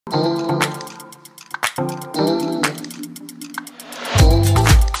Welcome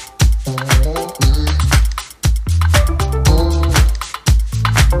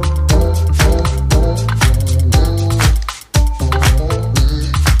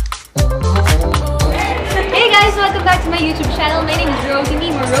back to my YouTube channel. My name is Rosie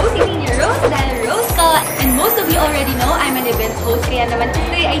Rose dahil Rose ka. And most of you already know I'm an event host. Kaya naman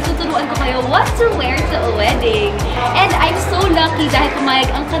today ay tuturuan ko kayo what to wear to a wedding. And I'm so lucky dahil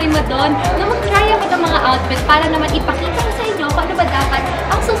pumayag ang Karimadon na mag-try ako ng mga outfit para naman ipakita ko sa inyo kung ano ba dapat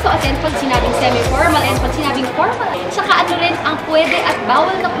ang susuotin pag sinabing semi-formal and pag sinabing formal. Tsaka ano rin ang pwede at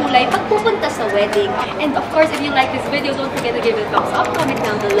bawal na kulay pag pupunta sa wedding. And of course, if you like this video, don't forget to give it a thumbs up, comment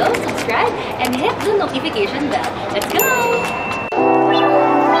down below, subscribe, and hit the notification bell. Let's go!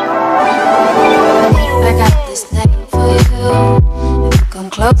 I got this thing for you. If you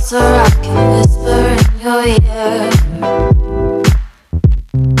come closer, I can whisper in your ear.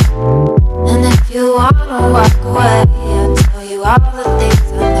 And if you wanna walk away, I'll tell you all the things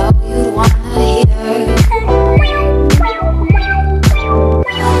I know you wanna hear.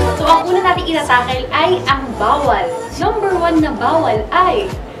 So, ang una natin inatakil ay ang bawal. Number 1 na bawal ay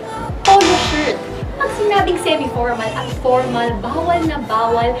polo shirt. Pag sinabing semi-formal at formal, bawal na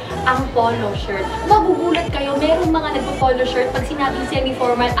bawal ang polo shirt. Magugulat kayo, merong mga nagpo-polo shirt pag sinabing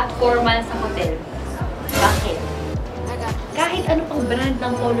semi-formal at formal sa hotel. Bakit? Kahit ano pang brand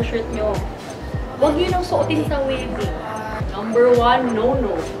ng polo shirt nyo, huwag nyo nang suotin sa wedding. Number 1,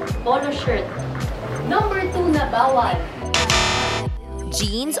 no-no. Polo shirt. Number 2 na bawal.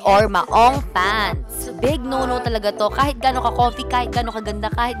 Jeans or maong pants. Big no-no talaga to. Kahit gano'n ka-comfy, kahit gano'n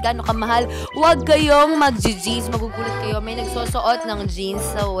kaganda, kahit gano'n kamahal, huwag kayong mag-jeans. Magugulat kayo. May nagsusuot ng jeans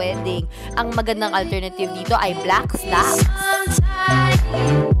sa wedding. Ang magandang alternative dito ay black slacks.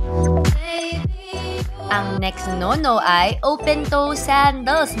 Ang next no-no ay open-toe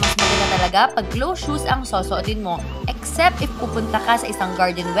sandals. Mas maganda talaga pag closed shoes ang susuotin mo. Except if pupunta ka sa isang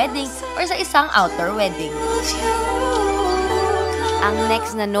garden wedding or sa isang outdoor wedding. Ang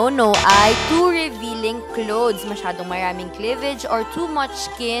next na no-no ay too revealing clothes. Masyadong maraming cleavage or too much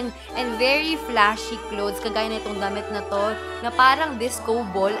skin and very flashy clothes. Kagaya na itong damit na to na parang disco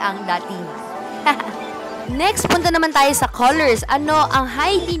ball ang dating. Next, punta naman tayo sa colors. Ano ang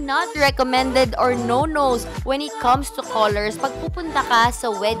highly not recommended or no-nos when it comes to colors pag pupunta ka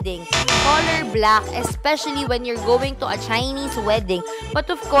sa wedding? Color black, especially when you're going to a Chinese wedding. But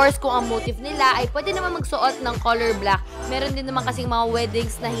of course, kung ang motive nila ay pwede naman magsuot ng color black. Meron din naman kasing mga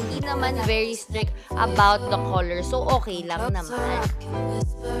weddings na hindi naman very strict about the color. So, okay lang naman.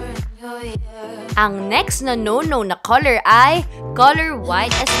 Ang next na no-no na color ay color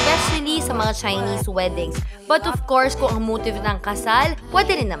white, especially sa mga Chinese weddings. But of course, kung ang motive ng kasal,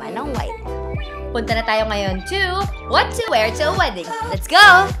 pwede rin naman ng white. Punta na tayo ngayon to what to wear to a wedding. Let's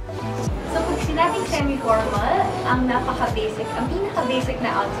go! So, pag sinabing semi-formal, ang napaka-basic, ang pinaka-basic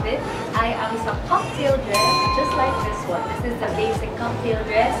na outfit ay ang isang cocktail dress, just like this one. This is the basic cocktail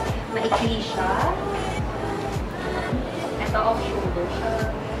dress. Maikli siya. Ito, off-shoulder siya.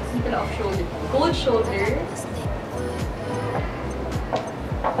 Dito na off-shoulder. Cold shoulder.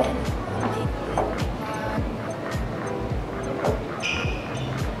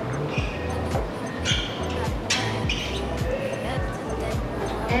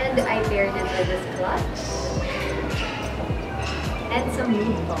 And I paired it with this clutch and some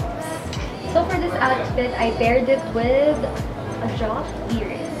nude bumps. So for this outfit, I paired it with a drop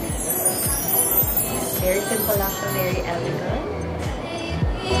earrings. Very simple lang siya, very elegant.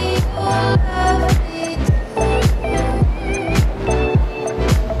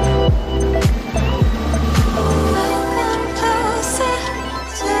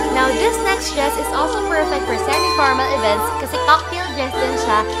 Now, this next dress is also perfect for semi-formal events kasi cocktail dress din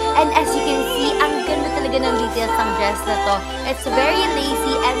siya. And as you can see, ang ganda talaga ng details ng dress na to. It's very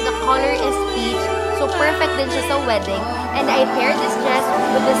lacy and the color is peach. So, perfect din siya sa wedding. And I paired this dress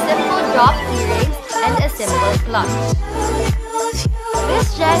with a simple drop earrings and a simple clutch.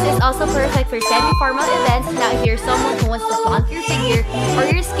 This dress is also perfect for semi-formal events. Now, if you're someone who wants to flaunt your figure or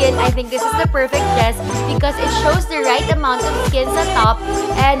your skin, I think this is the perfect dress because it shows the right amount of skin sa top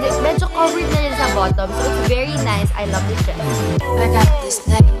and medyo covered na rin sa bottom. So, it's very nice. I love this dress. I got this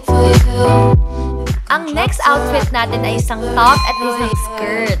thing for you. Ang next outfit natin ay isang top at isang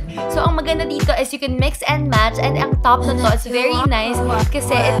skirt. So, ang maganda dito is you can mix and match and ang top na to is very nice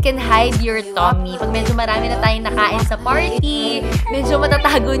kasi it can hide your tummy. Pag medyo marami na tayong nakain sa party, medyo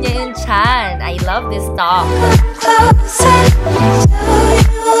matatago niya yung tiyan. I love this top.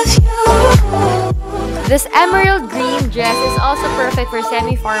 This emerald green dress is also perfect for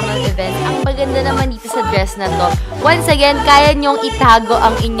semi-formal events. Ang maganda naman dito sa dress na to. Once again, kaya nyong itago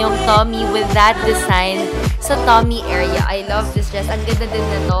ang inyong tummy with that design sa tummy area. I love this dress. Ang ganda din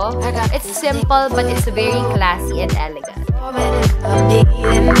na to. It's simple but it's very classy and elegant.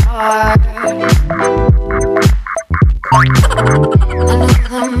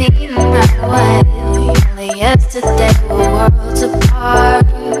 Yesterday we're worlds apart.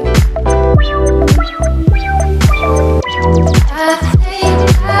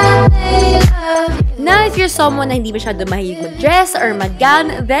 Now, if you're someone na hindi masyado mahilig mag-dress or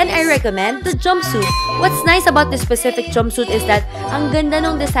mag-gown, then I recommend the jumpsuit. What's nice about this specific jumpsuit is that ang ganda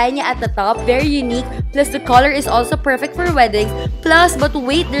ng design niya at the top, very unique, plus the color is also perfect for weddings. Plus, but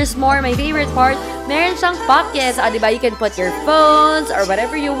wait, there's more. My favorite part, meron siyang pockets. Diba? You can put your phones or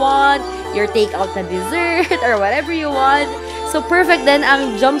whatever you want, your take-out na dessert or whatever you want. So, perfect din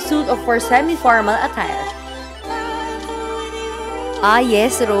ang jumpsuit for semi-formal attire. Ah,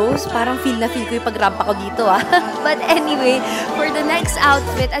 yes, Rose. Parang feel ko yung pag-ramp ako dito, ah. But anyway, for the next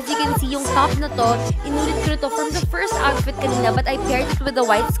outfit, as you can see, yung top na to, inulit ko na to from the first outfit kanina, but I paired it with the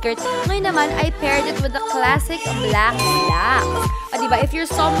white skirt. Ngayon naman, I paired it with the classic black slacks. Diba? If you're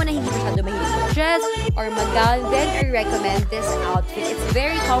someone na hindi masyado mahilig mag-dress or mag-gown, then I recommend this outfit. It's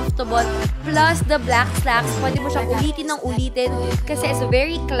very comfortable. Plus, the black slacks, pwede mo siyang ulitin ng ulitin kasi it's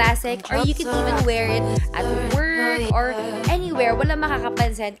very classic, or you can even wear it at work or anywhere. Wala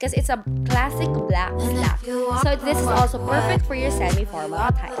makakapansin because it's a classic black slack. So this is also perfect for your semi-formal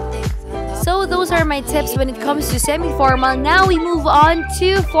attire. So those are my tips when it comes to semi-formal. Now we move on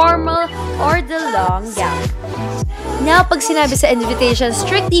to formal or the long gown. Now, pag sinabi sa invitation,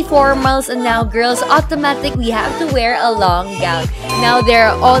 strictly formals, and now girls, automatically have to wear a long gown. Now, there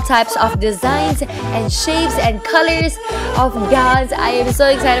are all types of designs and shapes and colors of gowns. I am so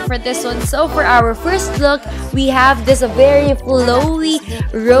excited for this one. So, for our first look, we have this very flowy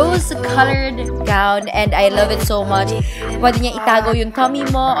rose-colored gown, and I love it so much. Pwede niya itago yung tummy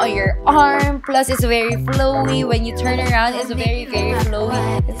mo or your arm. Plus, it's very flowy. When you turn around, it's very, very flowy.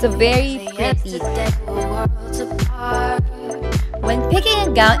 It's very pretty. When picking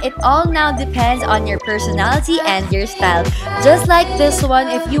a gown, it all now depends on your personality and your style. Just like this one,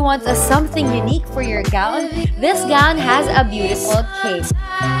 if you want something unique for your gown, this gown has a beautiful cape.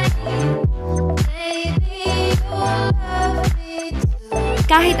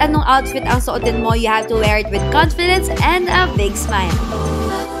 Kahit anong outfit ang suotin mo, you have to wear it with confidence and a big smile.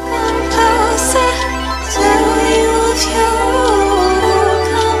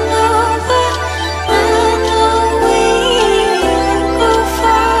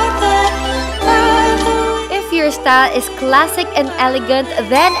 Style is classic and elegant,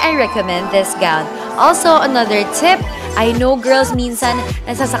 then I recommend this gown. Also, another tip, I know girls minsan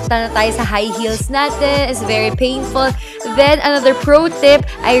nasasaktan na tayo sa high heels natin, it's very painful. Then, another pro tip,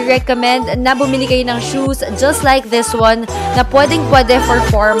 I recommend na bumili kayo ng shoes just like this one na pwedeng-pwede for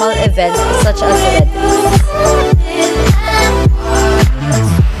formal events such as weddings.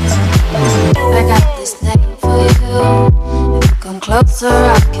 I got this name for you. Come closer,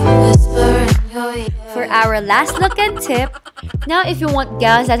 I can whisper in your ear. For our last look and tip, now if you want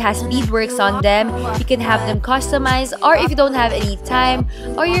gowns that has beadworks on them, you can have them customized, or if you don't have any time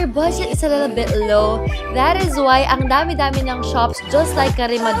or your budget is a little bit low, that is why ang dami-dami ng shops just like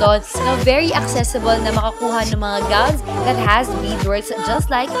Karimadon na very accessible na makakuha ng mga gowns that has beadworks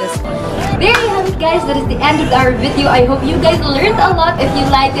just like this one. There you have it, guys. That is the end of our video. I hope you guys learned a lot. If you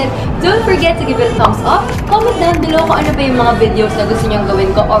liked it, don't forget to give it a thumbs up. Comment down below kung ano pa yung mga videos na gusto nyong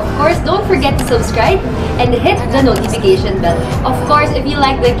gawin ko. Of course, don't forget to subscribe and hit the notification bell. Of course, if you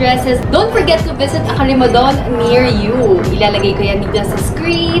like the dresses, don't forget to visit a Karimadon near you. Ilalagay ko yan dito sa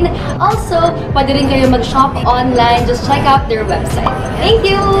screen. Also, pwede rin kayo mag-shop online. Just check out their website. Thank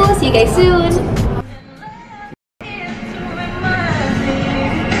you! See you guys soon!